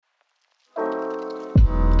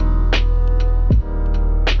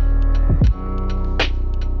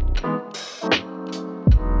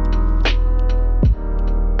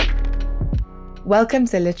Welcome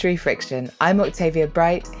to Literary Friction. I'm Octavia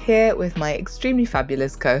Bright, here with my extremely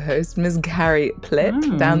fabulous co-host, Ms. Carrie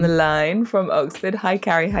Plitt, down the line from Oxford. Hi,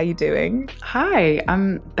 Carrie. How are you doing? Hi.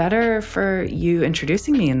 I'm better for you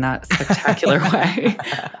introducing me in that spectacular way.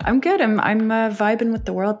 I'm good. I'm vibing with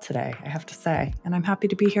the world today, I have to say, and I'm happy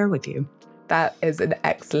to be here with you. That is an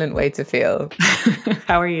excellent way to feel.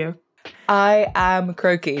 How are you? I am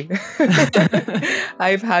croaky.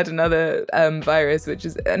 I've had another virus, which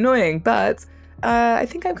is annoying, but I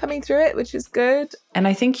think I'm coming through it, which is good. And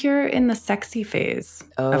I think you're in the sexy phase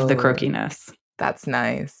of the croakiness. That's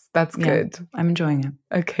nice. That's good. I'm enjoying it.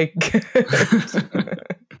 Okay, good.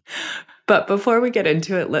 But before we get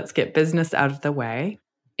into it, let's get business out of the way.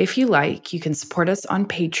 If you like, you can support us on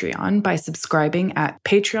Patreon by subscribing at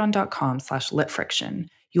patreon.com/litfriction.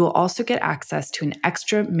 You will also get access to an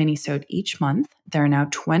extra minisode each month. There are now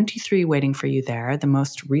 23 waiting for you there. The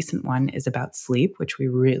most recent one is about sleep, which we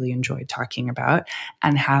really enjoyed talking about,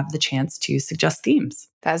 and have the chance to suggest themes.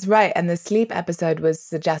 That's right. And the sleep episode was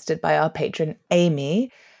suggested by our patron,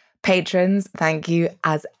 Amy. Patrons, thank you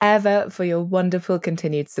as ever for your wonderful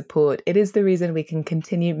continued support. It is the reason we can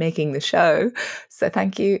continue making the show. So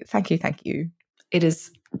thank you, thank you, thank you. It is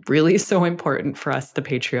really so important for us, the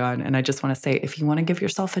Patreon. And I just want to say, if you want to give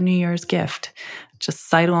yourself a New Year's gift, just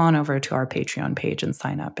sidle on over to our Patreon page and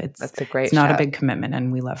sign up. That's a great It's not a big commitment,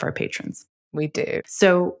 and we love our patrons. We do.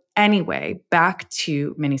 So anyway, back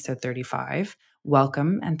to Minisode 35.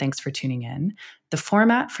 Welcome and thanks for tuning in. The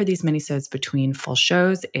format for these minisodes between full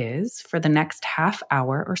shows is, for the next half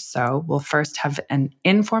hour or so, we'll first have an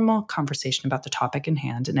informal conversation about the topic in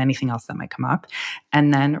hand and anything else that might come up,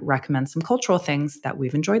 and then recommend some cultural things that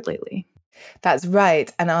we've enjoyed lately. That's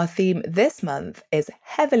right. And our theme this month is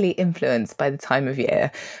heavily influenced by the time of year,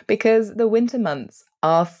 because the winter months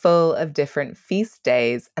are full of different feast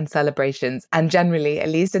days and celebrations, and generally, at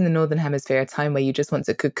least in the Northern Hemisphere, a time where you just want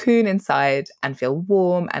to cocoon inside and feel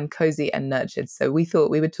warm and cozy and nurtured. So we thought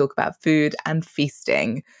we would talk about food and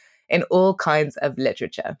feasting in all kinds of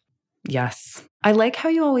literature. Yes. I like how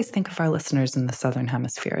you always think of our listeners in the Southern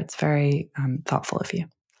Hemisphere. It's very thoughtful of you.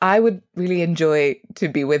 I would really enjoy to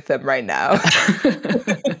be with them right now.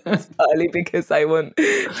 It's partly because I want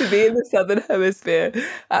to be in the Southern Hemisphere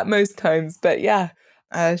at most times. But yeah,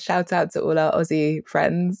 shout out to all our Aussie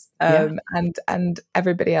friends and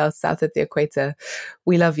everybody else south of the equator.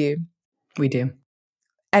 We love you. We do.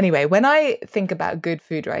 Anyway, when I think about good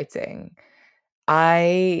food writing,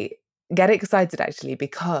 I get excited actually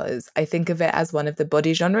because I think of it as one of the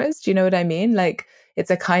body genres. Do you know what I mean? Like, it's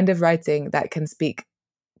a kind of writing that can speak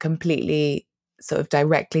completely sort of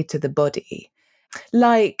directly to the body.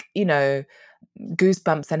 Like, you know,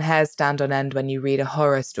 goosebumps and hairs stand on end when you read a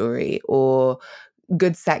horror story, or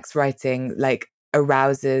good sex writing like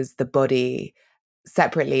arouses the body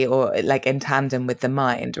separately or like in tandem with the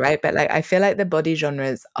mind, right? But like I feel like the body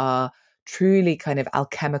genres are truly kind of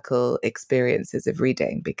alchemical experiences of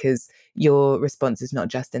reading, because your response is not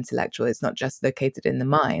just intellectual, it's not just located in the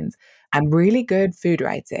mind. And really good food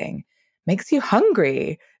writing makes you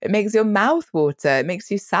hungry. It makes your mouth water. It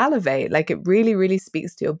makes you salivate. Like, it really, really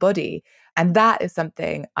speaks to your body. And that is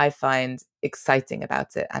something I find exciting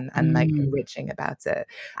about it and like enriching about it.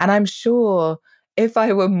 And I'm sure if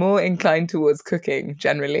I were more inclined towards cooking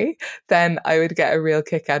generally, then I would get a real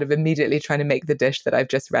kick out of immediately trying to make the dish that I've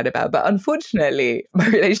just read about. But unfortunately, my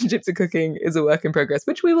relationship to cooking is a work in progress,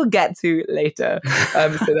 which we will get to later.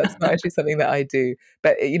 So that's not actually something that I do.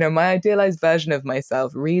 But, you know, my idealized version of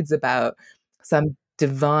myself reads about some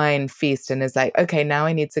divine feast and is like, okay, now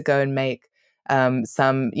I need to go and make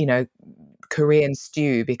some, you know, Korean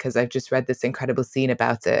stew because I've just read this incredible scene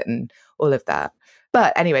about it and all of that.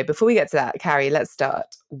 But anyway, before we get to that, Carrie, let's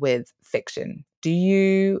start with fiction. Do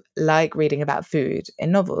you like reading about food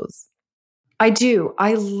in novels? I do.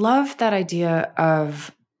 I love that idea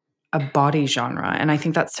of a body genre. And I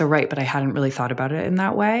think that's so right, but I hadn't really thought about it in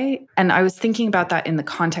that way. And I was thinking about that in the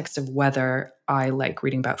context of whether I like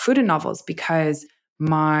reading about food in novels, because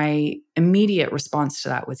my immediate response to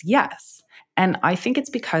that was yes. And I think it's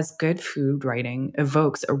because good food writing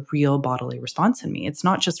evokes a real bodily response in me. It's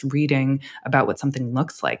not just reading about what something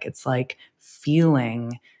looks like, it's like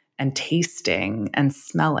feeling and tasting and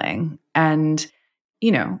smelling. And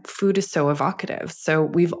you know, food is so evocative. So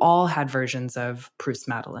we've all had versions of Proust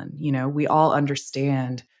Madeleine. You know, we all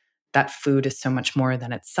understand that food is so much more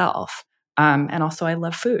than itself. And also, I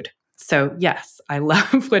love food. So yes, I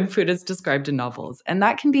love when food is described in novels. And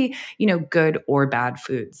that can be, you know, good or bad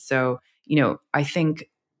food. So, you know, I think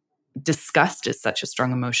disgust is such a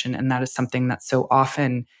strong emotion. And that is something that so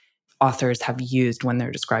often authors have used when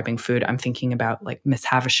they're describing food. I'm thinking about like Miss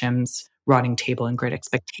Havisham's Rotting Table and Great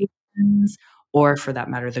Expectations, or for that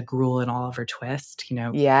matter, the Gruel and Oliver Twist.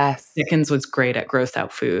 Yes. Dickens was great at gross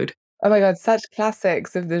out food. Oh my God, such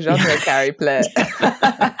classics of the genre, Carrie Plitt.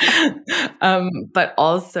 But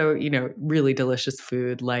also, really delicious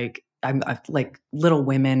food. Like like Little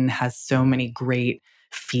Women has so many great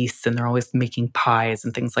feasts, and they're always making pies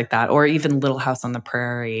and things like that. Or even Little House on the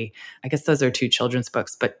Prairie. I guess those are two children's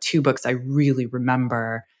books, but two books I really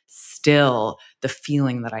remember still the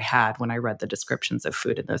feeling that I had when I read the descriptions of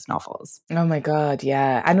food in those novels. Oh my God,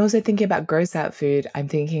 yeah. And also thinking about gross out food, I'm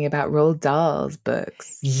thinking about Roald Dahl's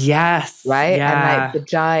books. Yes. Right? And like Yeah. the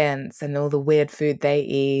giants and all the weird food they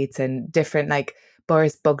eat and different like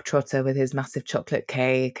Boris Bogtrotter with his massive chocolate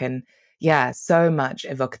cake and yeah, so much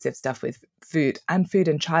evocative stuff with food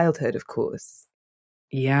and childhood, of course.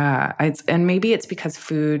 Yeah. And maybe it's because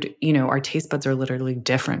food, our taste buds are literally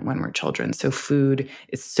different when we're children. So food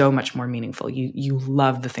is so much more meaningful. You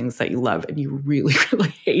love the things that you love, and you really, really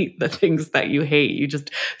hate the things that you hate. You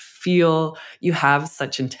just feel you have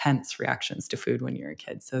such intense reactions to food when you're a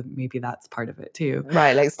kid. So maybe that's part of it too.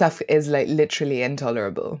 Right. Like stuff is like literally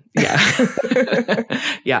intolerable. Yeah.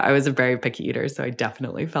 Yeah. I was a very picky eater, so I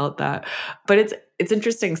definitely felt that. But it's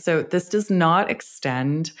interesting. So this does not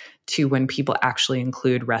extend to when people actually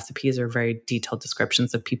include recipes or very detailed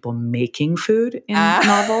descriptions of people making food in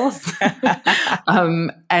novels.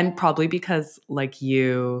 And probably because like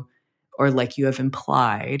you have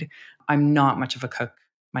implied, I'm not much of a cook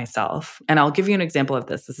myself. And I'll give you an example of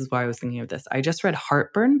this. This is why I was thinking of this. I just read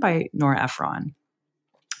Heartburn by Nora Ephron,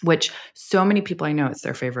 which so many people I know, it's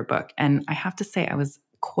their favorite book. And I have to say, I was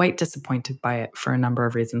quite disappointed by it for a number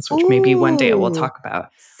of reasons, which maybe one day we'll talk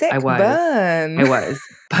about. Sick burn. I was.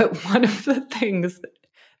 But one of the things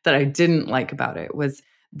that I didn't like about it was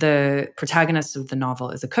the protagonist of the novel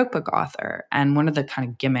is a cookbook author. And one of the kind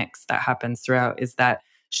of gimmicks that happens throughout is that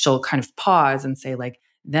she'll kind of pause and say, like,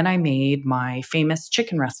 then I made my famous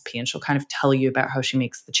chicken recipe, and she'll kind of tell you about how she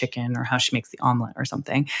makes the chicken or how she makes the omelet or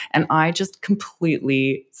something. And I just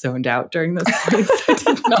completely zoned out during those points. I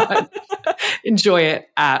did not enjoy it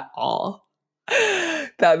at all.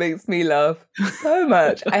 That makes me laugh so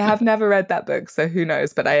much. I have never read that book, so who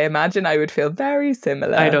knows? But I imagine I would feel very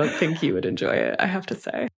similar. I don't think you would enjoy it, I have to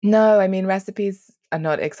say. No, I mean, recipes are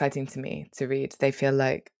not exciting to me to read. They feel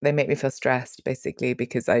like they make me feel stressed, basically,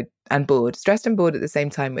 because and bored, stressed and bored at the same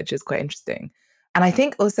time, which is quite interesting. And I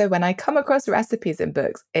think also when I come across recipes in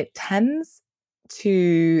books, it tends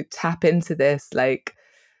to tap into this, like,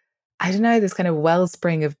 I don't know, this kind of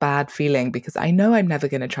wellspring of bad feeling because I know I'm never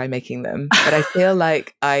going to try making them, but I feel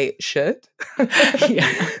like I should.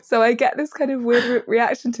 Yeah. So I get this kind of weird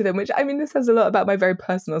reaction to them, which I mean, this says a lot about my very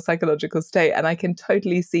personal psychological state. And I can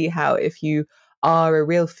totally see how if you are a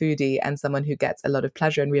real foodie and someone who gets a lot of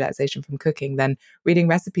pleasure and relaxation from cooking, then reading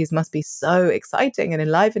recipes must be so exciting and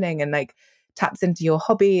enlivening and like taps into your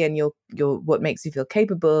hobby and your what makes you feel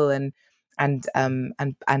capable and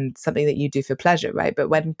something that you do for pleasure, right? But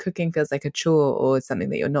when cooking feels like a chore or something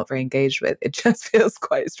that you're not very engaged with, it just feels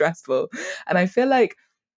quite stressful. And I feel like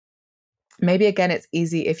maybe again, it's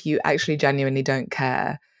easy if you actually genuinely don't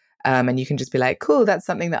care. And you can just be like, cool, that's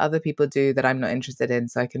something that other people do that I'm not interested in.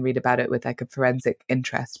 So I can read about it with like a forensic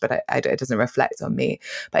interest, but it doesn't reflect on me.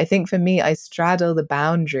 But I think for me, I straddle the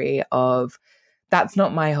boundary of that's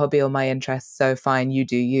not my hobby or my interest. So fine, you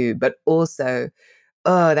do you. But also,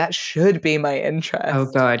 oh, that should be my interest. Oh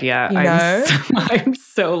God, yeah. You know? I'm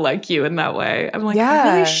so like you in that way. I'm like,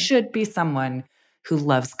 I really should be someone who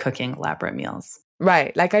loves cooking elaborate meals.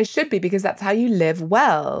 Right. Like I should be, because that's how you live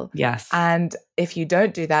well. Yes. And if you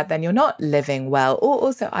don't do that, then you're not living well. Or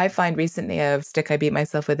also I find recently a stick I beat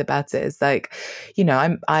myself with about it is like,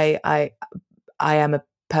 I am a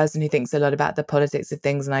person who thinks a lot about the politics of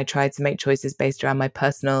things, and I try to make choices based around my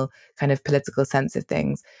personal kind of political sense of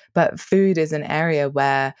things. But food is an area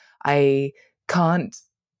where I can't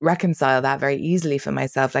reconcile that very easily for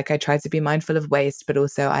myself. Like I try to be mindful of waste, but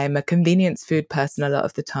also I am a convenience food person a lot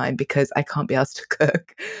of the time because I can't be asked to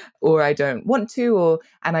cook or I don't want to,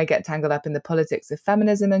 and I get tangled up in the politics of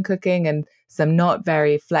feminism and cooking and some not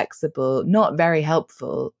very flexible, not very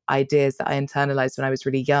helpful ideas that I internalized when I was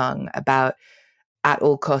really young about at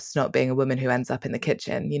all costs not being a woman who ends up in the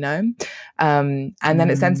kitchen, and then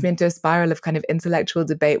it sends me into a spiral of kind of intellectual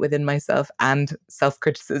debate within myself and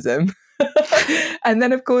self-criticism. And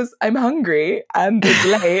then of course I'm hungry and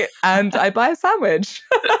it's late and I buy a sandwich.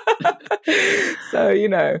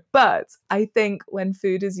 So, but I think when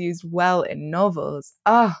food is used well in novels,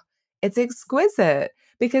 it's exquisite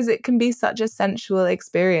because it can be such a sensual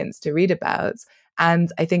experience to read about.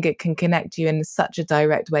 And I think it can connect you in such a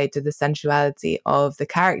direct way to the sensuality of the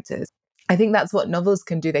characters. I think that's what novels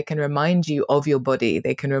can do. They can remind you of your body.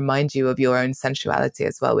 They can remind you of your own sensuality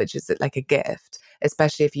as well, which is like a gift,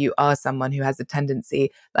 especially if you are someone who has a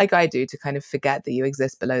tendency, like I do, to kind of forget that you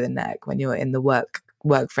exist below the neck when you're in the work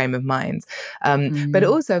frame of mind. But Mm.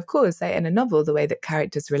 also, of course, like in a novel, the way that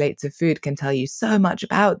characters relate to food can tell you so much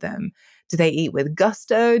about them. Do they eat with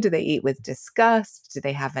gusto? Do they eat with disgust? Do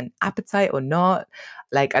they have an appetite or not?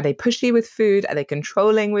 Like, are they pushy with food? Are they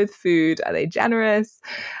controlling with food? Are they generous?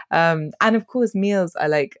 And of course, meals are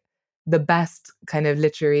like the best kind of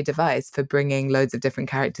literary device for bringing loads of different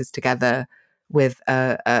characters together with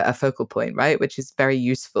a focal point, right? Which is very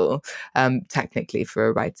useful technically for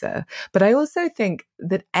a writer. But I also think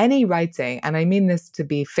that any writing, and I mean this to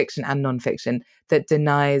be fiction and nonfiction, that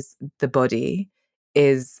denies the body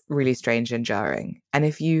is really strange and jarring. And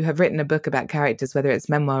if you have written a book about characters, whether it's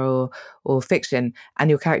memoir or fiction, and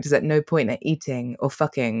your characters at no point are eating or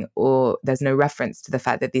fucking, or there's no reference to the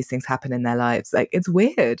fact that these things happen in their lives, like it's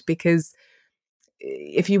weird because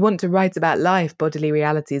if you want to write about life, bodily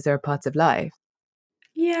realities are a part of life.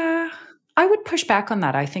 Yeah, I would push back on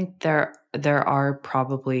that. I think there are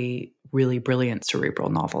probably really brilliant cerebral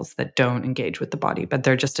novels that don't engage with the body, but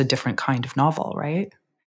they're just a different kind of novel, right?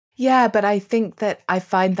 Yeah, but I think that I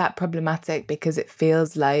find that problematic because it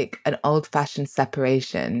feels like an old fashioned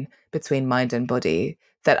separation between mind and body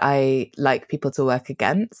that I like people to work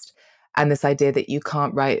against. And this idea that you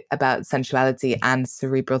can't write about sensuality and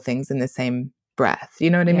cerebral things in the same breath. You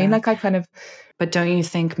know what I mean? Yeah. Like I kind of, But don't you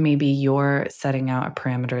think maybe you're setting out a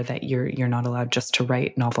parameter that you're not allowed just to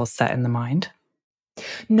write novels set in the mind?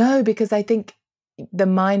 no, because I think the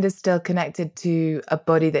mind is still connected to a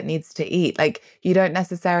body that needs to eat. Like you don't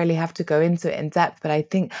necessarily have to go into it in depth, but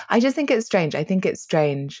I just think it's strange. I think it's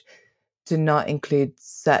strange to not include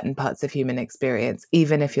certain parts of human experience,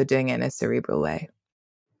 even if you're doing it in a cerebral way.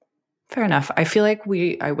 Fair enough. I feel like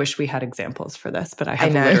I wish we had examples for this, but I I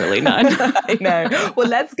have know. literally none. I know. Well,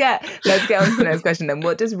 let's get on to the next question then.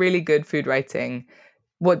 What does really good writing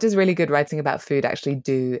about food actually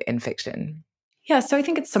do in fiction? Yeah, so I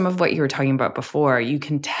think it's some of what you were talking about before. You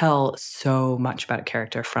can tell so much about a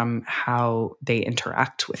character from how they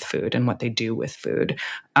interact with food and what they do with food.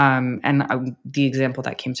 The example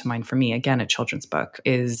that came to mind for me, again, a children's book,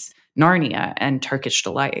 is Narnia and Turkish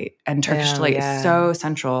Delight. And Turkish Oh Delight is yeah. so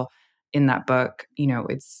central in that book. You know,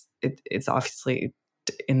 it's obviously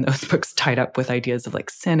in those books tied up with ideas of like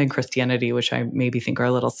sin and Christianity, which I maybe think are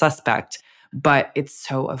a little suspect, but it's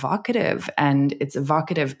so evocative. And it's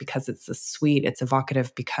evocative because it's a sweet, it's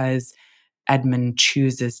evocative because Edmund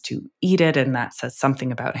chooses to eat it, and that says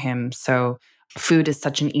something about him. So food is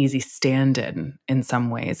such an easy stand in some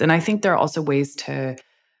ways. And I think there are also ways to,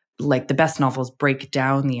 like, the best novels break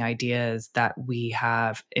down the ideas that we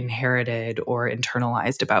have inherited or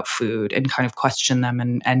internalized about food and kind of question them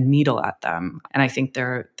and needle at them. And I think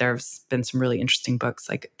there's been some really interesting books,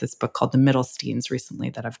 like this book called The Middlesteins recently,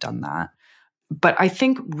 that have done that. But I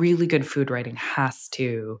think really good food writing has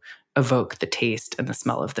to evoke the taste and the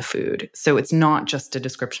smell of the food. So it's not just a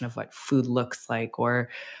description of what food looks like or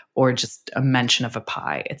just a mention of a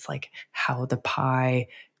pie. It's like how the pie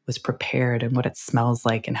was prepared and what it smells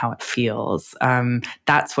like and how it feels.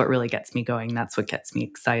 That's what really gets me going. That's what gets me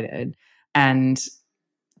excited. And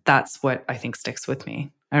that's what I think sticks with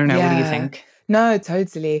me. I don't know. What do you Yeah. think? No,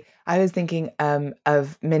 totally. I was thinking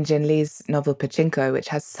of Min Jin Lee's novel Pachinko, which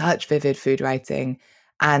has such vivid food writing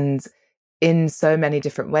and in so many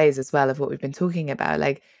different ways as well of what we've been talking about.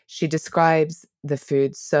 Like she describes the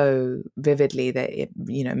food so vividly that it,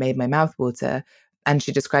 made my mouth water. And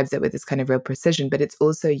she describes it with this kind of real precision, but it's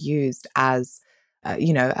also used as,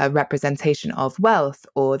 a representation of wealth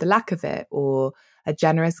or the lack of it, or a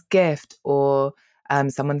generous gift, or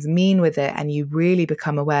someone's mean with it. And you really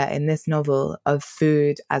become aware in this novel of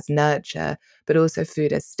food as nurture, but also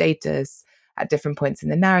food as status at different points in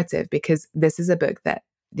the narrative, because this is a book that,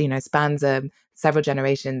 spans several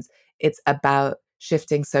generations. It's about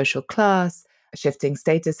shifting social class, shifting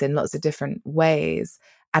status in lots of different ways.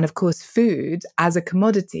 And of course, food as a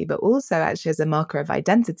commodity, but also actually as a marker of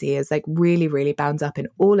identity is like really, really bound up in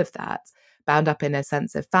all of that, bound up in a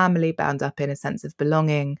sense of family, bound up in a sense of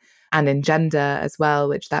belonging and in gender as well,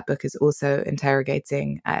 which that book is also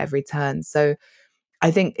interrogating at every turn. So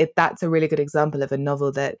I think that's a really good example of a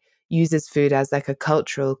novel that uses food as like a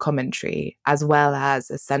cultural commentary, as well as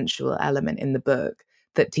a sensual element in the book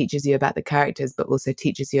that teaches you about the characters, but also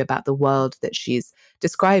teaches you about the world that she's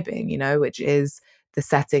describing, which is the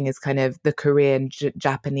setting is kind of the Korean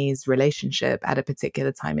Japanese relationship at a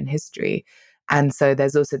particular time in history. And so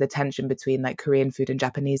there's also the tension between like Korean food and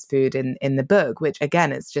Japanese food in the book, which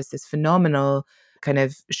again is just this phenomenal kind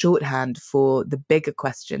of shorthand for the bigger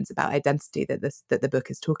questions about identity that the book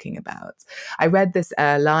is talking about. I read this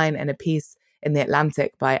line in a piece in The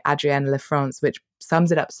Atlantic by Adrienne Lafrance, which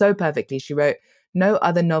sums it up so perfectly. She wrote, "No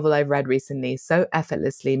other novel I've read recently so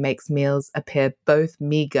effortlessly makes meals appear both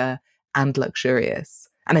meager and luxurious."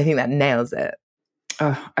 And I think that nails it.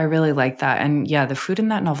 Oh, I really like that. And yeah, the food in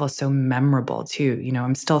that novel is so memorable too. You know,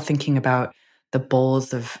 I'm still thinking about the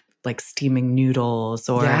bowls of like steaming noodles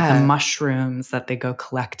or the Yeah. mushrooms that they go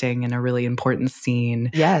collecting in a really important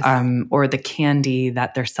scene, Yes. or the candy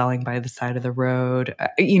that they're selling by the side of the road.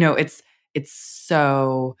 You know, it's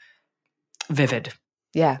so vivid.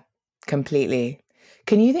 Yeah, completely.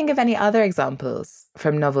 Can you think of any other examples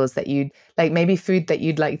from novels that you'd like, maybe food that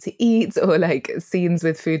you'd like to eat, or like scenes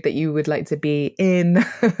with food that you would like to be in?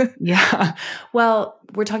 Yeah. Well,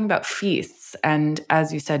 we're talking about feasts. And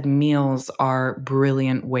as you said, meals are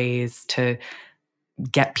brilliant ways to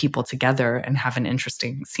get people together and have an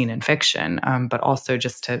interesting scene in fiction, but also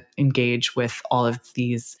just to engage with all of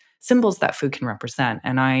these symbols that food can represent.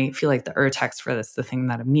 And I feel like the text for this, the thing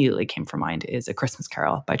that immediately came to mind is A Christmas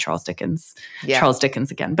Carol by Charles Dickens. Yeah. Charles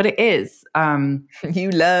Dickens again, but it is.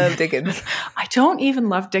 You love Dickens. I don't even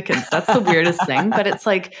love Dickens. That's the weirdest thing. But it's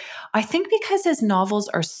like, I think because his novels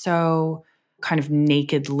are so kind of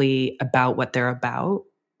nakedly about what they're about.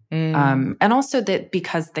 And also that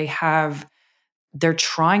because they're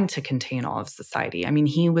trying to contain all of society. I mean,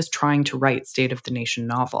 he was trying to write State of the Nation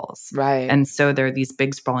novels. Right. And so there are these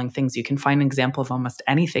big sprawling things. You can find an example of almost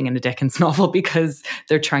anything in a Dickens novel because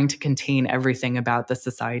they're trying to contain everything about the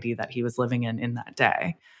society that he was living in that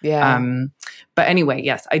day. Yeah. But anyway,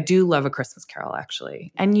 yes, I do love A Christmas Carol,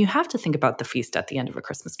 actually. And you have to think about the feast at the end of A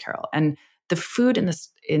Christmas Carol. And the food in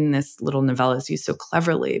this little novella is used so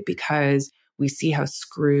cleverly because we see how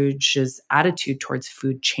Scrooge's attitude towards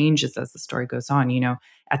food changes as the story goes on. You know,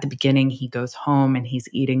 at the beginning, he goes home and he's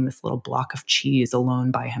eating this little block of cheese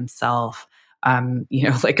alone by himself,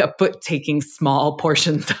 like taking small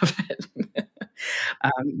portions of it.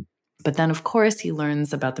 But then, of course, he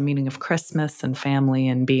learns about the meaning of Christmas and family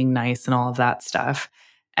and being nice and all of that stuff.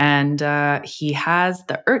 And he has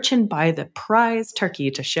the urchin buy the prize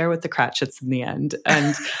turkey to share with the Cratchits in the end.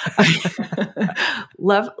 And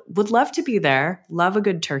would love to be there. Love a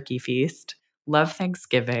good turkey feast. Love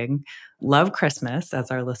Thanksgiving. Love Christmas, as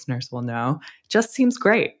our listeners will know. Just seems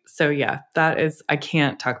great. So yeah, I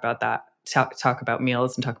can't talk about that. Talk about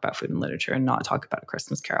meals and talk about food and literature and not talk about A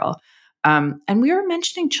Christmas Carol. And we were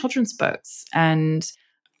mentioning children's books, and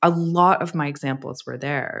a lot of my examples were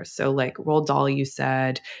there. So like Roald Dahl, you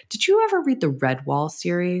said, did you ever read the Redwall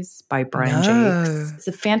series by Brian Jakes? It's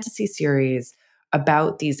a fantasy series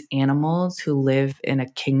about these animals who live in a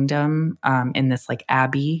kingdom in this like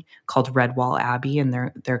abbey called Redwall Abbey, and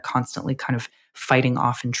they're constantly kind of fighting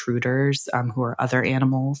off intruders who are other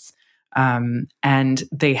animals. And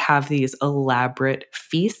they have these elaborate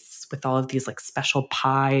feasts with all of these like special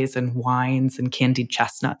pies and wines and candied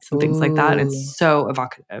chestnuts and things like that. And it's so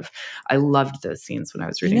evocative. I loved those scenes when I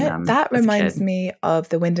was reading them. That reminds me of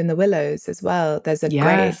The Wind in the Willows as well. There's a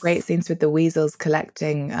great scenes with the weasels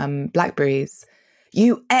collecting blackberries.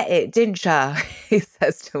 "You ate it, didn't ya?" he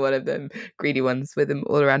says to one of them, greedy ones with them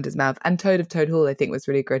all around his mouth. And Toad of Toad Hall, I think, was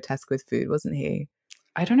really grotesque with food, wasn't he?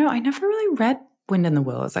 I don't know. I never really read Wind in the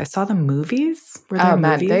Willows. I saw the movies. Were there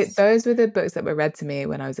movies? Those were the books that were read to me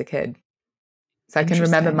when I was a kid. So I can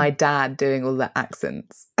remember my dad doing all the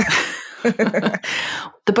accents. The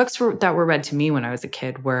books that were read to me when I was a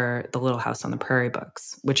kid were the Little House on the Prairie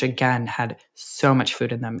books, which again had so much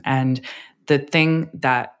food in them. And the thing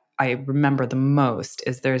that I remember the most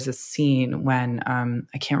is there's a scene when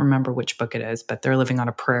I can't remember which book it is, but they're living on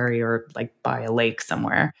a prairie or like by a lake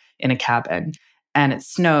somewhere in a cabin. And it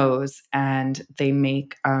snows, and they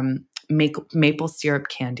make maple syrup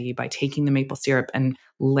candy by taking the maple syrup and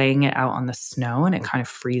laying it out on the snow, and it kind of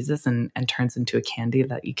freezes and turns into a candy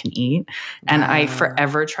that you can eat. Wow. And I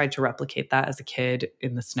forever tried to replicate that as a kid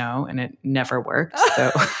in the snow, and it never worked.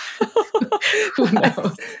 So who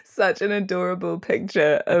knows? Such an adorable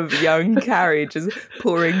picture of young Carrie just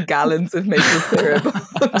pouring gallons of maple syrup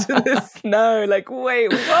onto the snow. Like,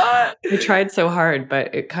 wait, what? I tried so hard,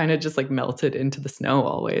 but it kind of just like melted into the snow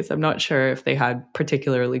always. I'm not sure if they had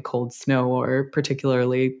particularly cold snow or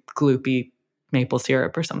particularly gloopy maple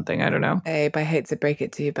syrup or something. I don't know. Babe, I hate to break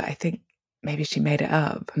it to you, but I think maybe she made it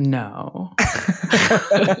up. No.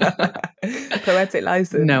 Poetic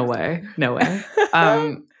license. No way.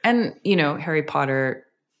 And, Harry Potter,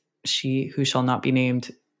 she who shall not be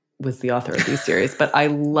named, was the author of these series. But I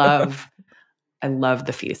love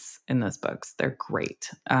the feasts in those books. They're great.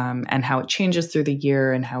 And how it changes through the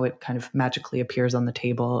year and how it kind of magically appears on the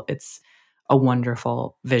table. a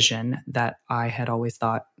wonderful vision that I had always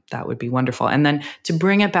thought that would be wonderful. And then to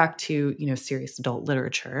bring it back to, serious adult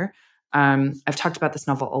literature, I've talked about this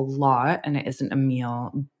novel a lot, and it isn't a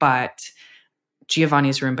meal, but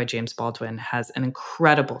Giovanni's Room by James Baldwin has an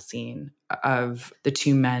incredible scene of the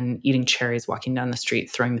two men eating cherries, walking down the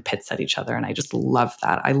street, throwing the pits at each other. And I just love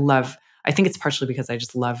that. I think it's partially because I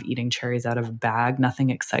just love eating cherries out of a bag. Nothing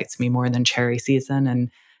excites me more than cherry season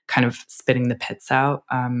and kind of spitting the pits out.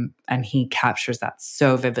 And he captures that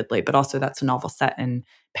so vividly. But also, that's a novel set in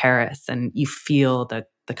Paris, and you feel the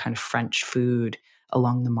kind of French food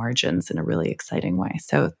along the margins in a really exciting way.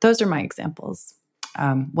 So those are my examples.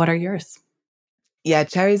 What are yours? Yeah,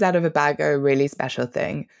 cherries out of a bag are a really special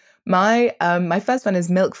thing. My first one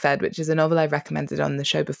is Milk Fed, which is a novel I've recommended on the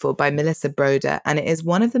show before by Melissa Broder, and it is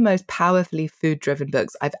one of the most powerfully food-driven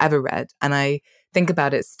books I've ever read, and I think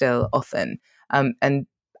about it still often. And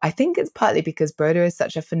I think it's partly because Broder is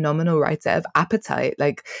such a phenomenal writer of appetite.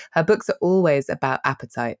 Like, her books are always about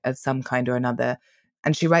appetite of some kind or another.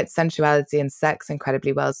 And she writes sensuality and sex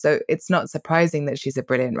incredibly well. So it's not surprising that she's a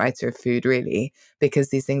brilliant writer of food, really, because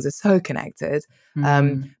these things are so connected.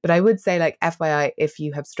 But I would say, like, FYI, if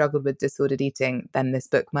you have struggled with disordered eating, then this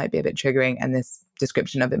book might be a bit triggering, and this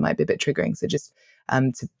description of it might be a bit triggering. So just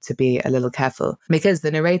to be a little careful, because the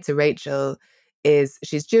narrator, Rachel,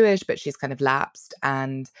 she's Jewish, but she's kind of lapsed,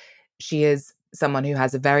 and she is someone who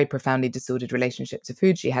has a very profoundly disordered relationship to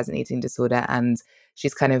food. She has an eating disorder, and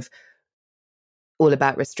she's kind of all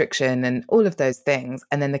about restriction and all of those things.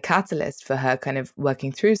 And then the catalyst for her kind of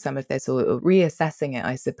working through some of this, or reassessing it,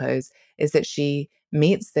 I suppose, is that she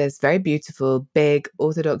meets this very beautiful, big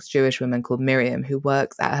Orthodox Jewish woman called Miriam, who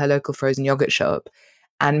works at her local frozen yogurt shop.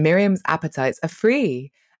 And Miriam's appetites are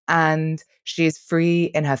free. And she's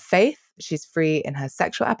free in her faith. She's free in her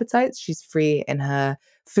sexual appetites. She's free in her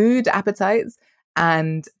food appetites.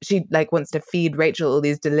 And she like wants to feed Rachel all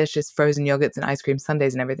these delicious frozen yogurts and ice cream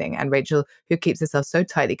sundaes and everything. And Rachel, who keeps herself so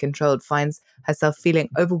tightly controlled, finds herself feeling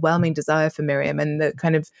overwhelming desire for Miriam. And the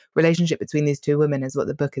kind of relationship between these two women is what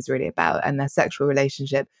the book is really about, and their sexual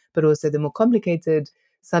relationship. But also the more complicated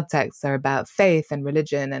subtexts are about faith and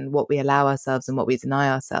religion and what we allow ourselves and what we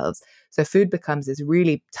deny ourselves. So food becomes this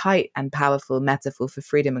really tight and powerful metaphor for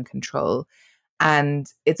freedom and control.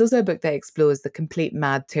 And it's also a book that explores the complete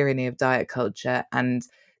mad tyranny of diet culture and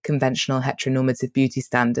conventional heteronormative beauty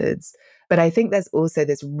standards. But I think there's also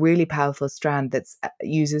this really powerful strand that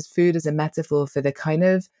uses food as a metaphor for the kind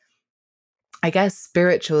of, I guess,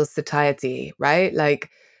 spiritual satiety, right? Like,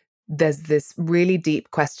 there's this really deep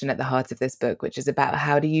question at the heart of this book, which is about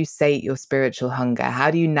how do you sate your spiritual hunger? How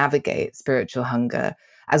do you navigate spiritual hunger,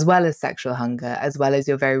 as well as sexual hunger, as well as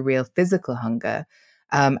your very real physical hunger?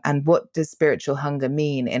 And what does spiritual hunger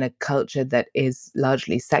mean in a culture that is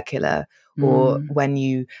largely secular, or when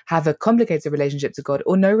you have a complicated relationship to God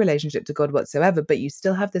or no relationship to God whatsoever, but you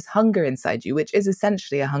still have this hunger inside you, which is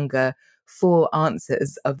essentially a hunger for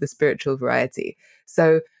answers of the spiritual variety.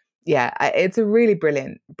 So yeah, it's a really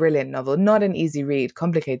brilliant, brilliant novel. Not an easy read,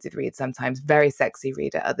 complicated read sometimes, very sexy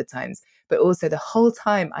read at other times. But also the whole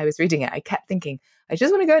time I was reading it, I kept thinking, I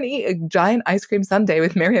just want to go and eat a giant ice cream sundae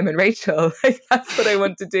with Miriam and Rachel. Like, that's what I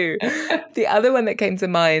want to do. The other one that came to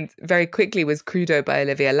mind very quickly was Crudo by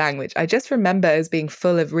Olivia Lang, which I just remember as being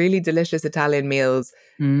full of really delicious Italian meals,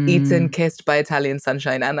 eaten, kissed by Italian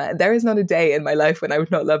sunshine. And there is not a day in my life when I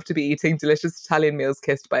would not love to be eating delicious Italian meals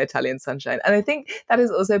kissed by Italian sunshine. And I think that is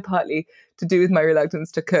also partly to do with my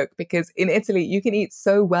reluctance to cook, because in Italy, you can eat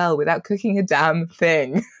so well without cooking a damn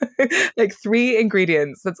thing. Like 3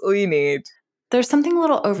 ingredients, that's all you need. There's something a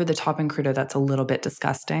little over the top in Crudo that's a little bit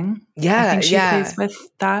disgusting. Yeah, I think she plays yeah. with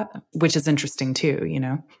that, which is interesting too, you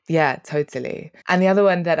know? Yeah, totally. And the other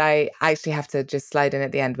one that I actually have to just slide in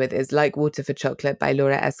at the end with is Like Water for Chocolate by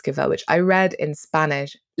Laura Esquivel, which I read in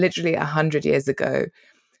Spanish literally 100 years ago.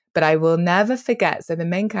 But I will never forget. So the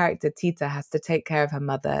main character, Tita, has to take care of her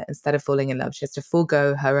mother instead of falling in love. She has to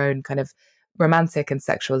forego her own kind of romantic and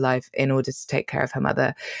sexual life in order to take care of her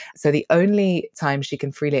mother. So the only time she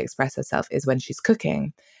can freely express herself is when she's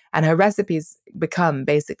cooking. And her recipes become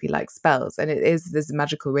basically like spells. And it is this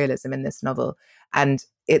magical realism in this novel. And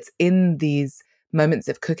it's in these moments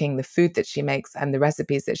of cooking, the food that she makes and the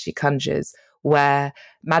recipes that she conjures, where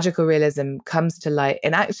magical realism comes to light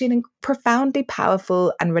in actually a profoundly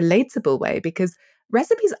powerful and relatable way, because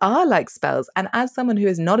recipes are like spells. And as someone who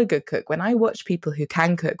is not a good cook, when I watch people who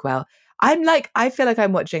can cook well, I feel like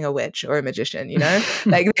I'm watching a witch or a magician, you know,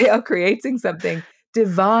 like they are creating something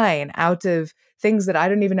divine out of things that I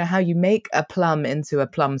don't even know how you make a plum into a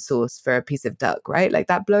plum sauce for a piece of duck, right? Like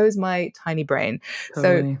that blows my tiny brain. So,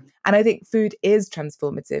 Totally. and I think food is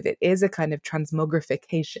transformative. It is a kind of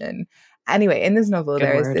transmogrification. Anyway, in this novel, Good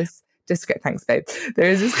there is word. this thanks, babe. There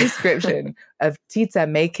is this description of Tita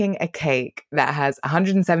making a cake that has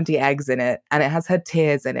 170 eggs in it, and it has her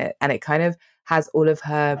tears in it, and it kind of has all of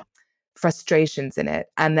her frustrations in it.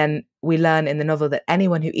 And then we learn in the novel that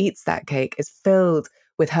anyone who eats that cake is filled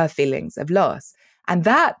with her feelings of loss. And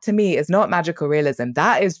that to me is not magical realism.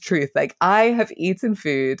 That is truth. Like I have eaten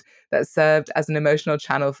food that served as an emotional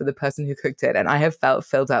channel for the person who cooked it. And I have felt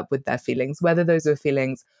filled up with their feelings, whether those are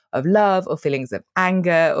feelings of love or feelings of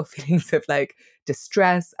anger or feelings of like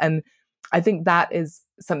distress. And I think that is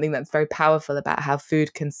something that's very powerful about how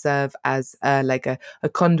food can serve as a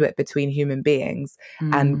conduit between human beings.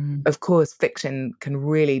 And Mm. of course, fiction can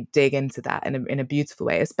really dig into that in a beautiful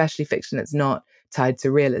way, especially fiction that's not tied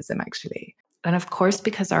to realism, actually. And of course,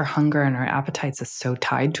 because our hunger and our appetites is so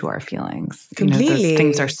tied to our feelings. Those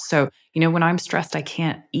things are Completely. so, when I'm stressed, I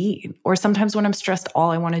can't eat. Or sometimes when I'm stressed,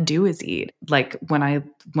 all I want to do is eat. Like when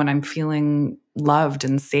I'm feeling loved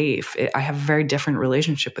and safe, I have a very different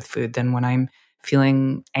relationship with food than when I'm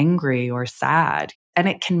feeling angry or sad. And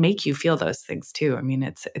it can make you feel those things too. I mean,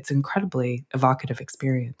 it's incredibly evocative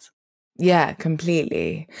experience. Yeah,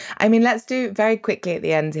 completely. I mean, let's do very quickly at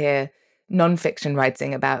the end here nonfiction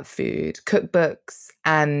writing about food, cookbooks,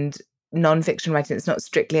 and nonfiction writing. It's not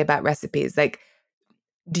strictly about recipes. Like,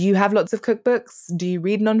 do you have lots of cookbooks? Do you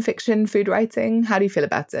read nonfiction food writing? How do you feel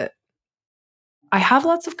about it? I have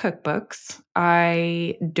lots of cookbooks.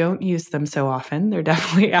 I don't use them so often. They're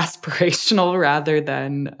definitely aspirational rather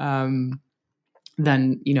than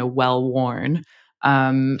well worn.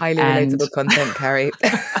 Highly And relatable content, Carrie.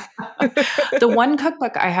 the one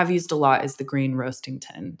cookbook I have used a lot is the Green Roasting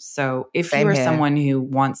Tin. So if you Same are here. someone who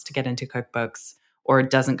wants to get into cookbooks or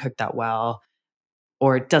doesn't cook that well,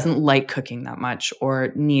 or doesn't like cooking that much,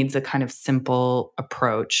 or needs a kind of simple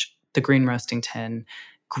approach, the Green Roasting Tin,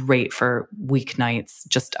 great for weeknights,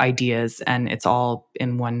 just ideas, and it's all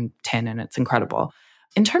in one tin and it's incredible.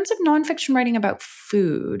 In terms of nonfiction writing about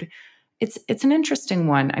food, it's an interesting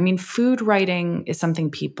one. I mean, food writing is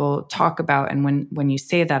something people talk about, and when you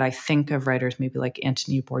say that, I think of writers maybe like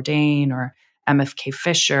Anthony Bourdain or MFK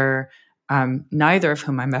Fisher, neither of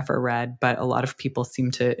whom I've ever read, but a lot of people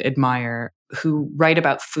seem to admire, who write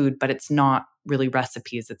about food, but it's not really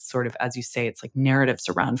recipes. It's sort of, as you say, it's like narratives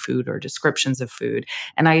around food or descriptions of food.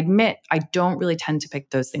 And I admit, I don't really tend to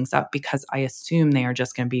pick those things up because I assume they are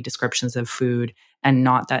just going to be descriptions of food and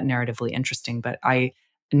not that narratively interesting. But I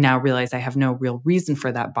now realize I have no real reason for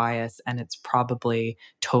that bias, and it's probably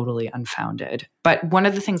totally unfounded. But one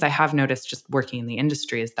of the things I have noticed just working in the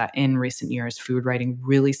industry is that in recent years, food writing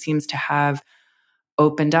really seems to have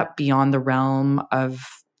opened up beyond the realm of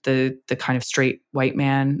the kind of straight white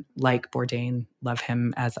man like Bourdain. Love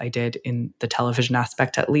him as I did in the television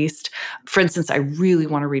aspect, at least. For instance, I really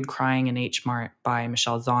want to read Crying in H Mart by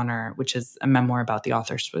Michelle Zauner, which is a memoir about the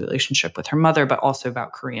author's relationship with her mother, but also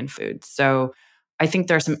about Korean food. So I think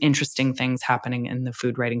there are some interesting things happening in the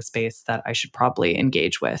food writing space that I should probably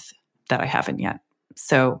engage with that I haven't yet.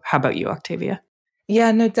 So how about you, Octavia?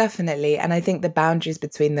 Yeah, no, definitely. And I think the boundaries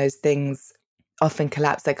between those things often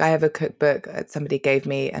collapse. Like I have a cookbook somebody gave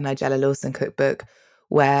me, a Nigella Lawson cookbook,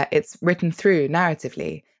 where it's written through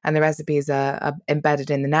narratively and the recipes are embedded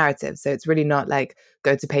in the narrative. So it's really not like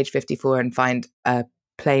go to page 54 and find a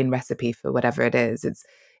plain recipe for whatever it is.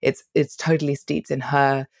 It's totally steeped in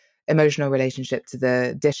her emotional relationship to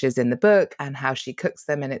the dishes in the book and how she cooks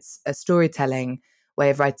them. And it's a storytelling way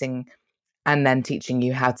of writing and then teaching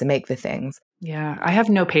you how to make the things. Yeah, I have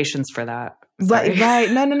no patience for that. Right, Sorry.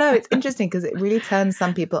 right. No, no, no. It's interesting because it really turns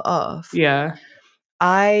some people off. Yeah.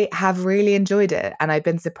 I have really enjoyed it and I've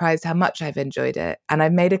been surprised how much I've enjoyed it. And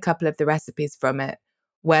I've made a couple of the recipes from it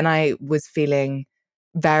when I was feeling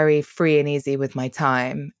very free and easy with my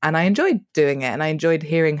time. And I enjoyed doing it and I enjoyed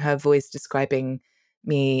hearing her voice describing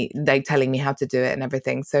me, like telling me how to do it and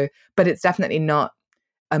everything. So, but it's definitely not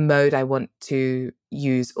a mode I want to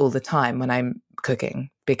use all the time when I'm cooking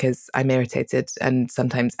because I'm irritated and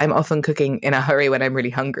sometimes I'm often cooking in a hurry when I'm really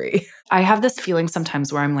hungry. I have this feeling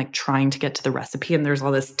sometimes where I'm like trying to get to the recipe and there's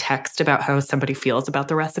all this text about how somebody feels about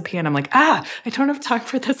the recipe and I'm like, I don't have time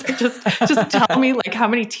for this. I just tell me like how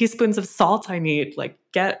many teaspoons of salt I need. Like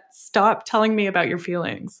stop telling me about your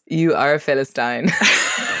feelings. You are a Philistine.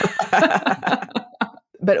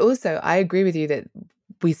 But also, I agree with you that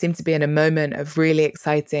we seem to be in a moment of really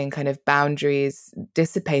exciting kind of boundaries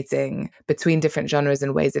dissipating between different genres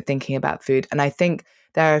and ways of thinking about food. And I think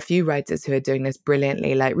there are a few writers who are doing this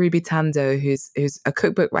brilliantly, like Ruby Tando, who's a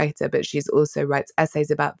cookbook writer, but she's also writes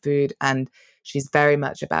essays about food, and she's very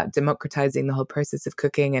much about democratizing the whole process of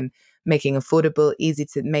cooking and making affordable, easy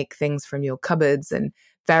to make things from your cupboards, and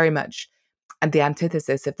very much at the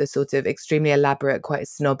antithesis of the sort of extremely elaborate, quite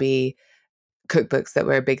snobby cookbooks that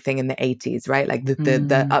were a big thing in the 80s, right? Like the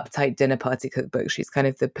uptight dinner party cookbook. She's kind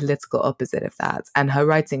of the political opposite of that. And her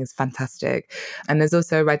writing is fantastic. And there's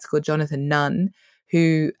also a writer called Jonathan Nunn,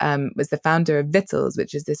 who was the founder of Vittles,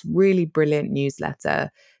 which is this really brilliant newsletter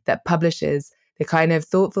that publishes the kind of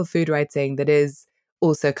thoughtful food writing that is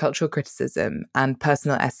also cultural criticism and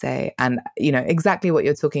personal essay, and exactly what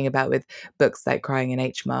you're talking about with books like Crying in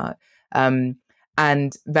H Mart, and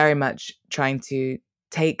very much trying to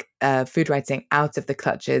take food writing out of the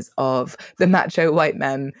clutches of the macho white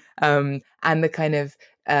men, and the kind of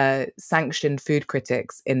sanctioned food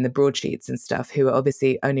critics in the broadsheets and stuff, who are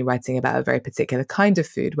obviously only writing about a very particular kind of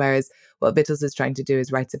food, whereas what Vittles is trying to do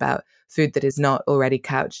is write about food that is not already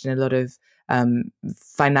couched in a lot of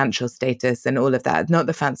financial status and all of that, not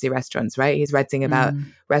the fancy restaurants, right? He's writing about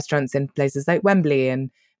restaurants in places like Wembley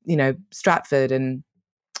and Stratford and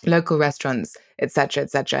local restaurants, etc.,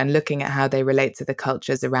 etc., and looking at how they relate to the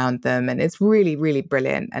cultures around them. And it's really, really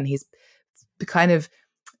brilliant. And he's kind of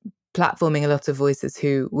platforming a lot of voices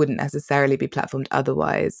who wouldn't necessarily be platformed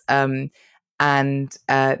otherwise. He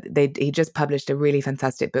just published a really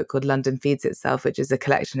fantastic book called London Feeds Itself, which is a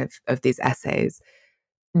collection of these essays.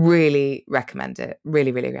 Really recommend it.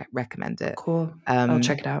 Really, really recommend it. Cool. I'll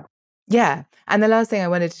check it out. Yeah. And the last thing I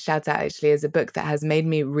wanted to shout out actually is a book that has made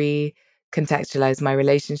me recontextualize my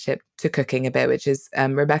relationship to cooking a bit, which is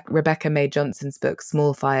Rebecca May Johnson's book,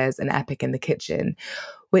 Small Fires, An Epic in the Kitchen,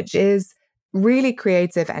 which is really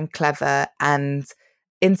creative and clever and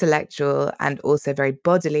intellectual and also very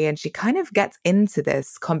bodily. And she kind of gets into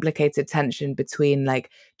this complicated tension between like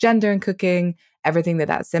gender and cooking, everything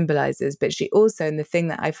that symbolizes. But she also, and the thing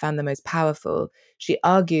that I found the most powerful, she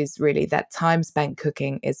argues really that time spent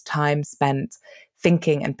cooking is time spent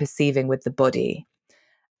thinking and perceiving with the body.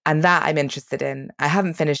 And that I'm interested in. I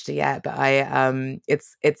haven't finished it yet, but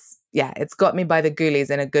it's got me by the ghoulies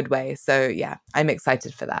in a good way. So yeah, I'm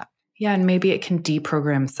excited for that. Yeah, and maybe it can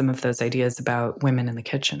deprogram some of those ideas about women in the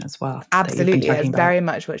kitchen as well. Absolutely. It's very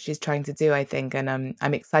much what she's trying to do, I think. And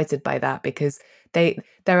I'm excited by that because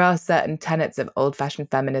there are certain tenets of old-fashioned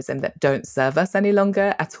feminism that don't serve us any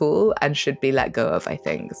longer at all and should be let go of, I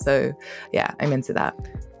think. So yeah, I'm into that.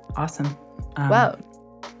 Awesome. Well,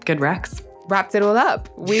 good Rex. Wrapped it all up.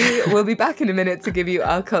 We will be back in a minute to give you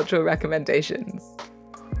our cultural recommendations.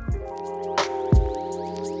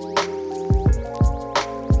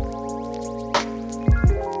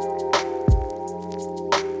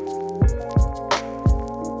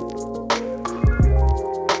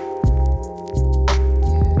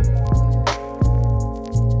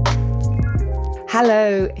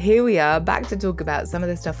 Hello, here we are back to talk about some of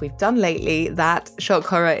the stuff we've done lately that Shock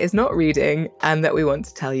Horror is not reading and that we want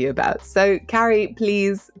to tell you about. So, Carrie,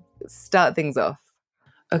 please start things off.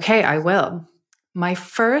 Okay, I will. My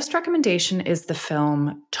first recommendation is the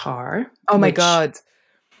film Tar. Oh my God.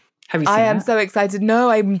 Have you seen it? I am so excited.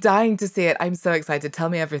 No, I'm dying to see it. I'm so excited. Tell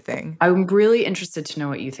me everything. I'm really interested to know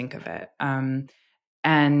what you think of it.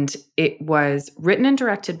 And it was written and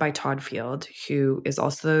directed by Todd Field, who is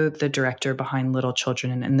also the director behind Little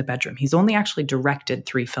Children and In the Bedroom. He's only actually directed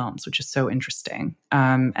 3 films, which is so interesting.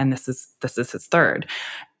 And this is his third.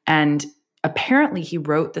 And apparently he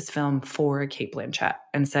wrote this film for Cate Blanchett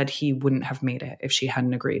and said he wouldn't have made it if she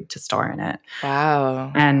hadn't agreed to star in it.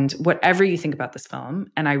 Wow. And whatever you think about this film,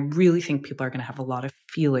 and I really think people are going to have a lot of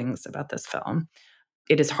feelings about this film,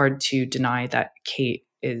 it is hard to deny that Cate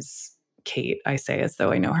is Cate. I say as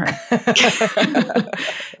though I know her.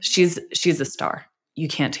 She's a star. You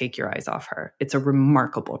can't take your eyes off her. It's a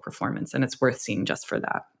remarkable performance, and it's worth seeing just for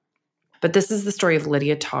that. But this is the story of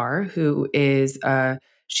Lydia Tarr, who is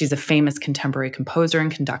she's a famous contemporary composer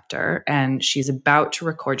and conductor, and she's about to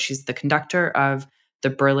record. She's the conductor of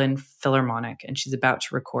the Berlin Philharmonic, and she's about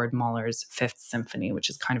to record Mahler's Fifth Symphony, which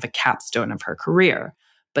is kind of a capstone of her career.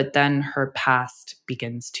 But then her past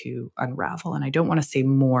begins to unravel. And I don't want to say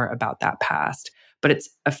more about that past, but it's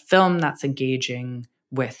a film that's engaging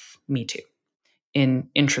with Me Too in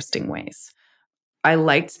interesting ways. I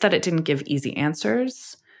liked that it didn't give easy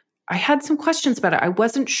answers. I had some questions about it. I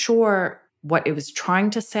wasn't sure what it was trying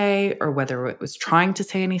to say or whether it was trying to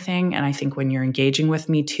say anything. And I think when you're engaging with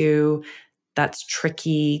Me Too, that's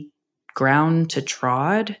tricky ground to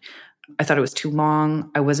trod. I thought it was too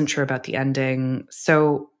long. I wasn't sure about the ending.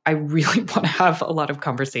 So I really want to have a lot of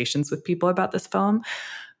conversations with people about this film.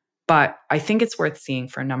 But I think it's worth seeing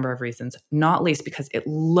for a number of reasons, not least because it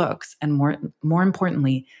looks and more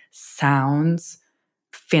importantly, sounds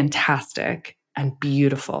fantastic and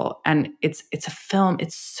beautiful. And it's a film,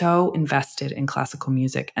 it's so invested in classical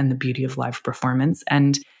music and the beauty of live performance.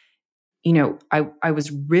 And, you know, I was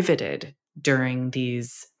riveted during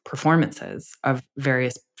these performances of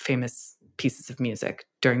various famous pieces of music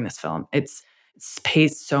during this film. It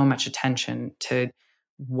pays so much attention to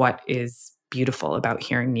what is beautiful about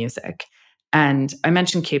hearing music. And I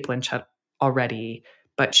mentioned Cate Blanchett already,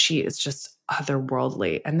 but she is just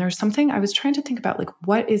otherworldly. And there's something I was trying to think about, like,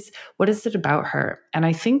 what is it about her? And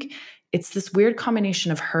I think it's this weird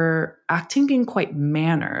combination of her acting being quite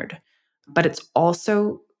mannered, but it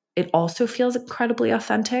also feels incredibly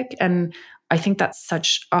authentic. And I think that's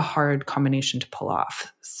such a hard combination to pull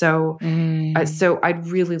off. So so I'd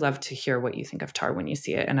really love to hear what you think of Tar when you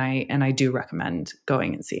see it, and I do recommend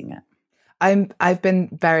going and seeing it. I've been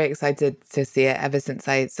very excited to see it ever since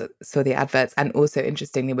I saw the adverts, and also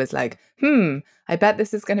interestingly was like, I bet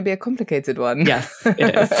this is going to be a complicated one. Yes,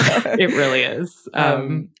 it is. It really is.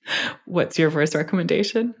 What's your first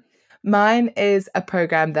recommendation? Mine is a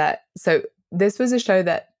program so this was a show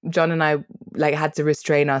that John and I like had to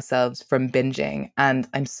restrain ourselves from binging, and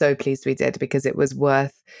I'm so pleased we did, because it was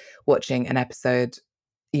worth watching an episode,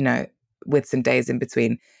 you know, with some days in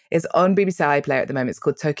between. It's on BBC iPlayer at the moment. It's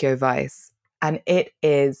called Tokyo Vice, and it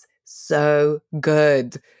is so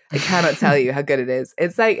good. I cannot tell you how good it is.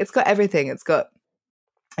 It's like, it's got everything. It's got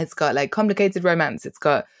like complicated romance. It's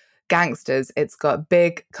got gangsters. It's got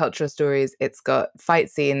big cultural stories. It's got fight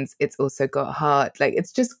scenes. It's also got heart. Like,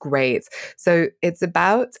 it's just great. So it's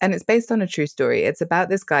based on a true story. It's about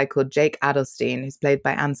this guy called Jake Adelstein, who's played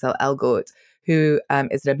by Ansel Elgort, who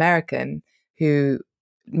is an American who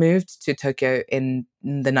moved to Tokyo in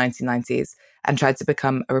the 1990s and tried to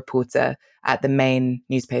become a reporter at the main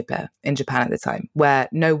newspaper in Japan at the time, where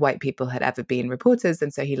no white people had ever been reporters.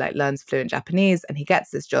 And so he like learns fluent Japanese and he gets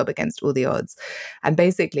this job against all the odds. And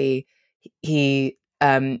basically he's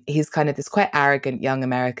kind of this quite arrogant young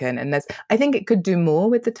American. And I think it could do more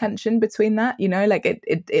with the tension between that, you know, like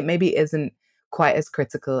it maybe isn't quite as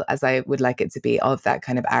critical as I would like it to be of that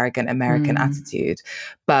kind of arrogant American attitude.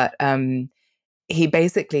 But he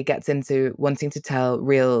basically gets into wanting to tell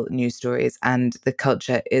real news stories, and the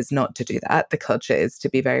culture is not to do that. The culture is to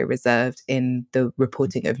be very reserved in the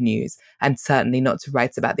reporting of news, and certainly not to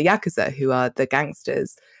write about the Yakuza, who are the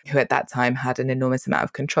gangsters who at that time had an enormous amount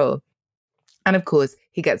of control. And of course,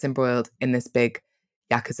 he gets embroiled in this big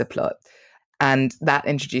Yakuza plot. And that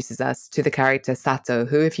introduces us to the character Sato,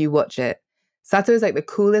 who, if you watch it, Sato is like the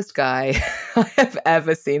coolest guy I have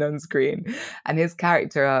ever seen on screen. And his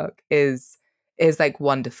character arc is like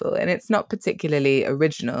wonderful. And it's not particularly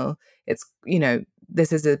original. It's, you know,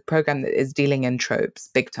 this is a program that is dealing in tropes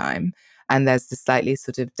big time. And there's this slightly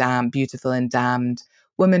sort of beautiful and damned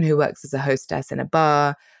woman who works as a hostess in a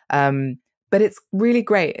bar. But it's really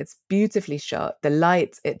great. It's beautifully shot. The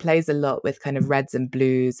light, it plays a lot with kind of reds and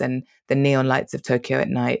blues and the neon lights of Tokyo at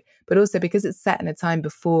night. But also because it's set in a time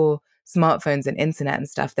before smartphones and internet and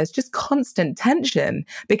stuff, there's just constant tension.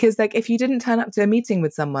 Because like if you didn't turn up to a meeting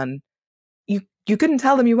with someone, you couldn't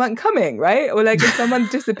tell them you weren't coming, right? Or like if someone's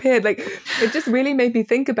disappeared, like it just really made me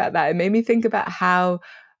think about that. It made me think about how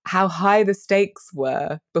high the stakes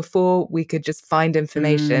were before we could just find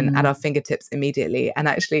information at our fingertips immediately. And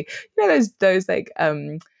actually, you know, those like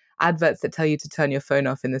adverts that tell you to turn your phone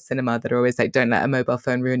off in the cinema that are always like, don't let a mobile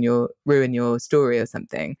phone ruin your story or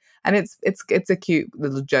something. And it's a cute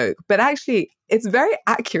little joke, but actually it's very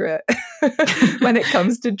accurate when it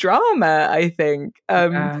comes to drama, I think.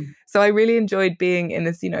 So I really enjoyed being in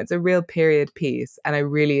this, you know, it's a real period piece, and I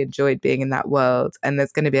really enjoyed being in that world. And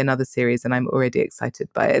there's going to be another series, and I'm already excited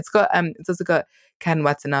by it. It's also got Ken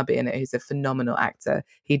Watanabe in it, who's a phenomenal actor.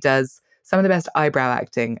 He does some of the best eyebrow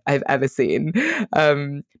acting I've ever seen.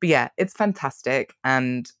 But yeah, it's fantastic,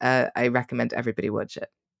 and I recommend everybody watch it.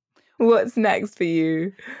 What's next for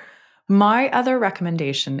you? My other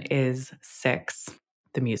recommendation is Six,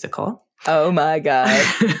 the musical. Oh my God.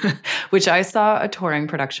 Which I saw a touring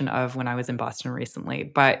production of when I was in Boston recently,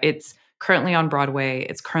 but it's currently on Broadway.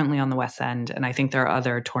 It's currently on the West End. And I think there are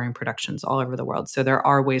other touring productions all over the world. So there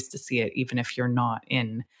are ways to see it, even if you're not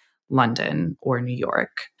in London or New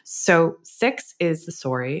York. So Six is the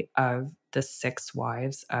story of the six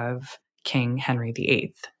wives of King Henry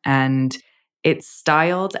VIII. And it's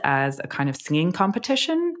styled as a kind of singing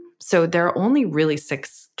competition. So there are only really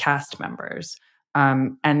six cast members.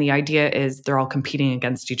 And the idea is they're all competing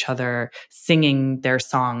against each other, singing their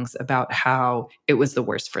songs about how it was the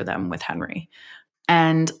worst for them with Henry.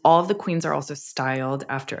 And all of the queens are also styled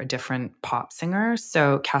after a different pop singer.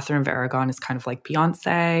 So Catherine of Aragon is kind of like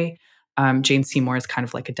Beyonce. Jane Seymour is kind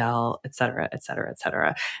of like Adele, et cetera, et cetera, et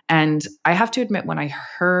cetera. And I have to admit, when I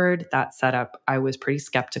heard that setup, I was pretty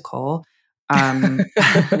skeptical. I'm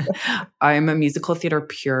a musical theater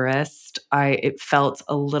purist. It felt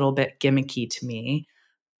a little bit gimmicky to me,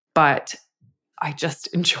 but I just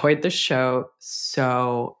enjoyed the show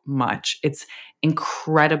so much. It's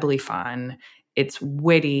incredibly fun. It's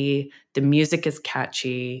witty. The music is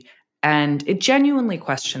catchy. And it genuinely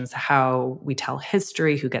questions how we tell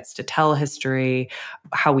history, who gets to tell history,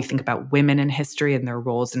 how we think about women in history and their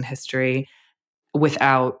roles in history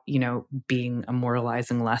without, being a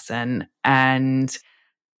moralizing lesson. And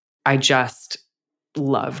I just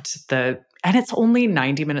loved and it's only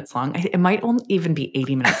 90 minutes long. It might only even be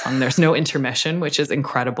 80 minutes long. There's no intermission, which is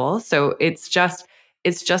incredible. So it's just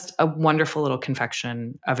a wonderful little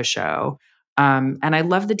confection of a show. And I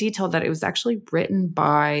love the detail that it was actually written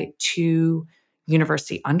by two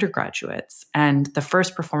university undergraduates. And the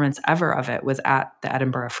first performance ever of it was at the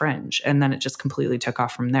Edinburgh Fringe. And then it just completely took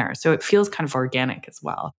off from there. So it feels kind of organic as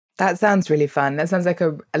well. That sounds really fun. That sounds like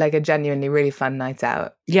a genuinely really fun night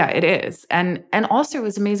out. Yeah, it is. And also it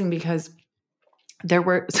was amazing because there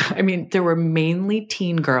were mainly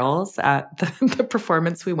teen girls at the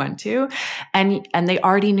performance we went to, and they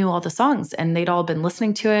already knew all the songs and they'd all been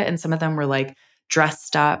listening to it. And some of them were like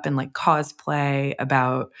dressed up and like cosplay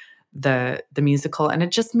about the musical. And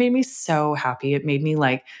it just made me so happy. It made me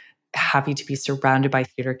like happy to be surrounded by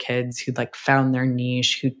theater kids who like found their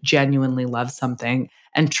niche, who genuinely love something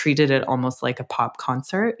and treated it almost like a pop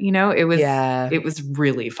concert. It was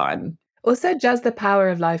really fun. Also, just the power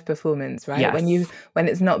of live performance, right? Yes. When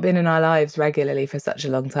it's not been in our lives regularly for such a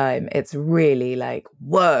long time, it's really like,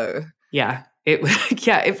 whoa. Yeah.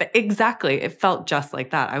 Exactly. It felt just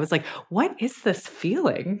like that. I was like, what is this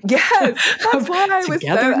feeling? Yes. That's why I was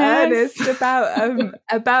so earnest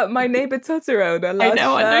about My Neighbor Totoro, the last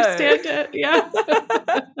show. Understand it. Yeah.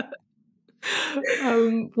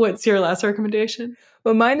 What's your last recommendation?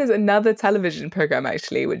 Well, mine is another television program,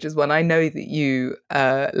 actually, which is one I know that you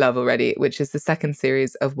love already, which is the second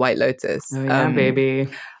series of White Lotus. Oh, yeah, baby.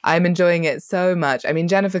 I'm enjoying it so much. I mean,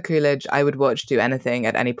 Jennifer Coolidge, I would watch do anything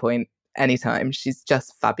at any point, anytime. She's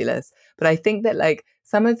just fabulous. But I think that like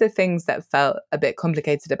some of the things that felt a bit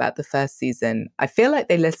complicated about the first season, I feel like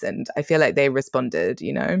they listened. I feel like they responded,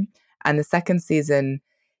 And the second season,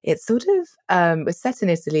 it's sort of was set in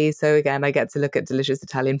Italy. So again, I get to look at delicious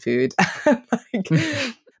Italian food.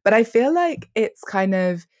 But I feel like it's kind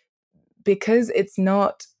of, because it's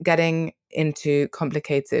not getting into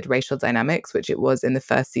complicated racial dynamics, which it was in the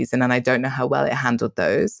first season, and I don't know how well it handled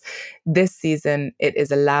those. This season, it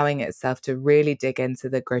is allowing itself to really dig into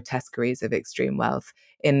the grotesqueries of extreme wealth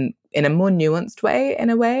in a more nuanced way, in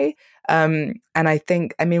a way. And I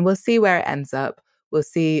think, we'll see where it ends up. We'll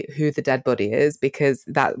see who the dead body is, because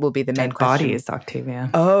that will be the main question. Dead bodies, Octavia.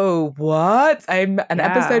 Oh, what? I'm an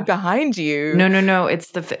episode behind you. No. It's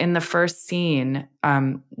in the first scene,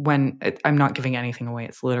 when I'm not giving anything away.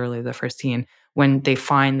 It's literally the first scene when they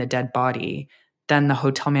find the dead body. Then the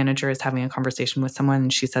hotel manager is having a conversation with someone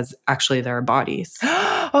and she says, actually, there are bodies.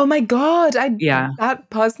 Oh my God. That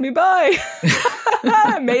passed me by.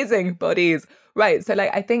 Amazing. Bodies. Right. So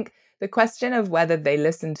I think the question of whether they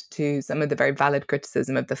listened to some of the very valid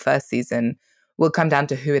criticism of the first season will come down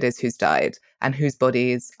to who it is who's died and whose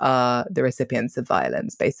bodies are the recipients of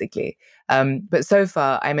violence, basically. But so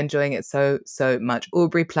far, I'm enjoying it so, so much.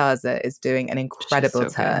 Aubrey Plaza is doing an incredible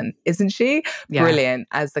turn, isn't she? Yeah. Brilliant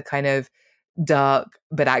as the kind of dark,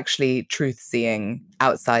 but actually truth-seeing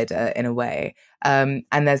outsider in a way. And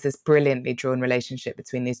there's this brilliantly drawn relationship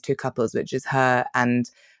between these two couples, which is her and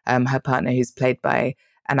her partner, who's played by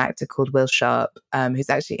an actor called Will Sharp, who's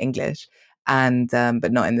actually English, and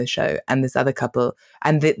but not in the show. And this other couple,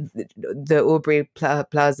 and the Aubrey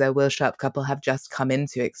Plaza Will Sharp couple, have just come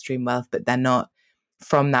into extreme wealth, but they're not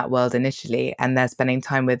from that world initially, and they're spending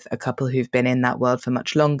time with a couple who've been in that world for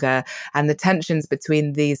much longer. And the tensions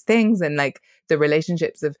between these things, and like the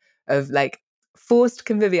relationships of like forced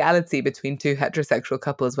conviviality between two heterosexual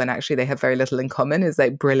couples when actually they have very little in common, is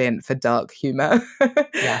like brilliant for dark humor.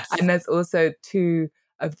 Yes. And there's also two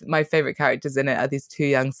of my favorite characters in it are these two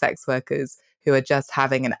young sex workers who are just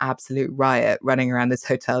having an absolute riot running around this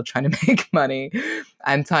hotel trying to make money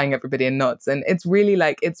and tying everybody in knots. And it's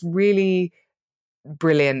really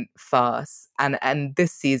brilliant farce. And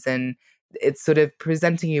this season, it's sort of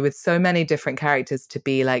presenting you with so many different characters to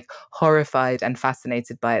be like horrified and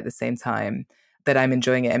fascinated by at the same time, that I'm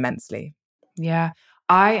enjoying it immensely. Yeah.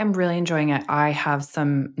 I am really enjoying it. I have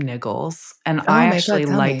some niggles, and Oh I my God, actually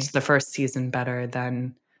tell me. liked the first season better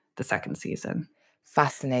than the second season.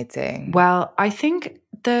 Fascinating. Well, I think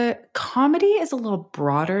the comedy is a little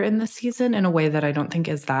broader in this season in a way that I don't think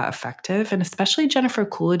is that effective. And especially Jennifer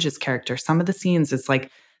Coolidge's character. Some of the scenes, it's like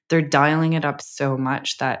they're dialing it up so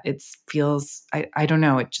much that it feels, I don't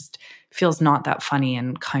know, it just feels not that funny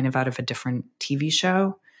and kind of out of a different TV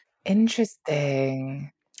show.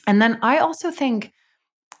 Interesting. And then I also think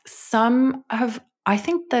I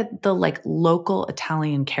think that the like local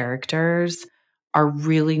Italian characters are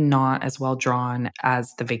really not as well drawn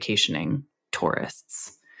as the vacationing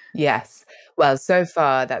tourists. Yes. Well, so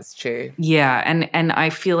far that's true. Yeah, and I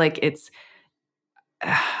feel like it's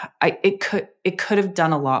it could have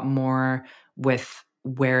done a lot more with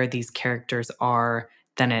where these characters are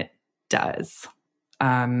than it does.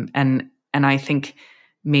 And I think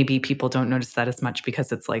maybe people don't notice that as much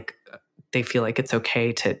because it's like they feel like it's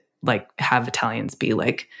okay to like have Italians be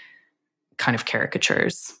like kind of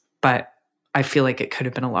caricatures, but I feel like it could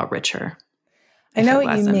have been a lot richer. I If know it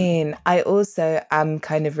what you wasn't. mean. I also am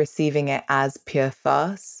kind of receiving it as pure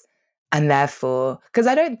farce. And therefore, because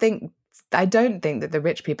I don't think that the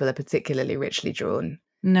rich people are particularly richly drawn.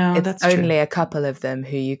 No, It's that's true. only a couple of them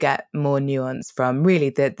who you get more nuance from,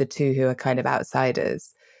 really the two who are kind of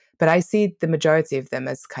outsiders. But I see the majority of them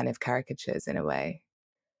as kind of caricatures in a way.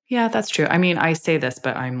 Yeah, that's true. I mean, I say this,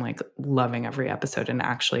 but I'm like loving every episode, and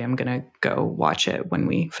actually, I'm gonna go watch it when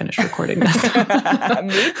we finish recording this.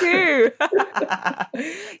 Me too.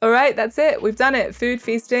 All right, that's it. We've done it. Food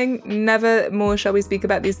feasting. Never more shall we speak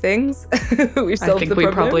about these things. We've solved I think the we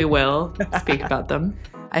problem. probably will speak about them.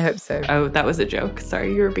 I hope so. Oh, that was a joke.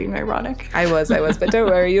 Sorry, you were being ironic. I was, but don't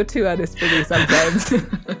worry, you're too honest for me sometimes.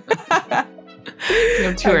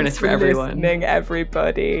 I'm too earnest for everyone. Listening,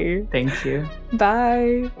 everybody. Thank you.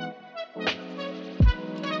 Bye.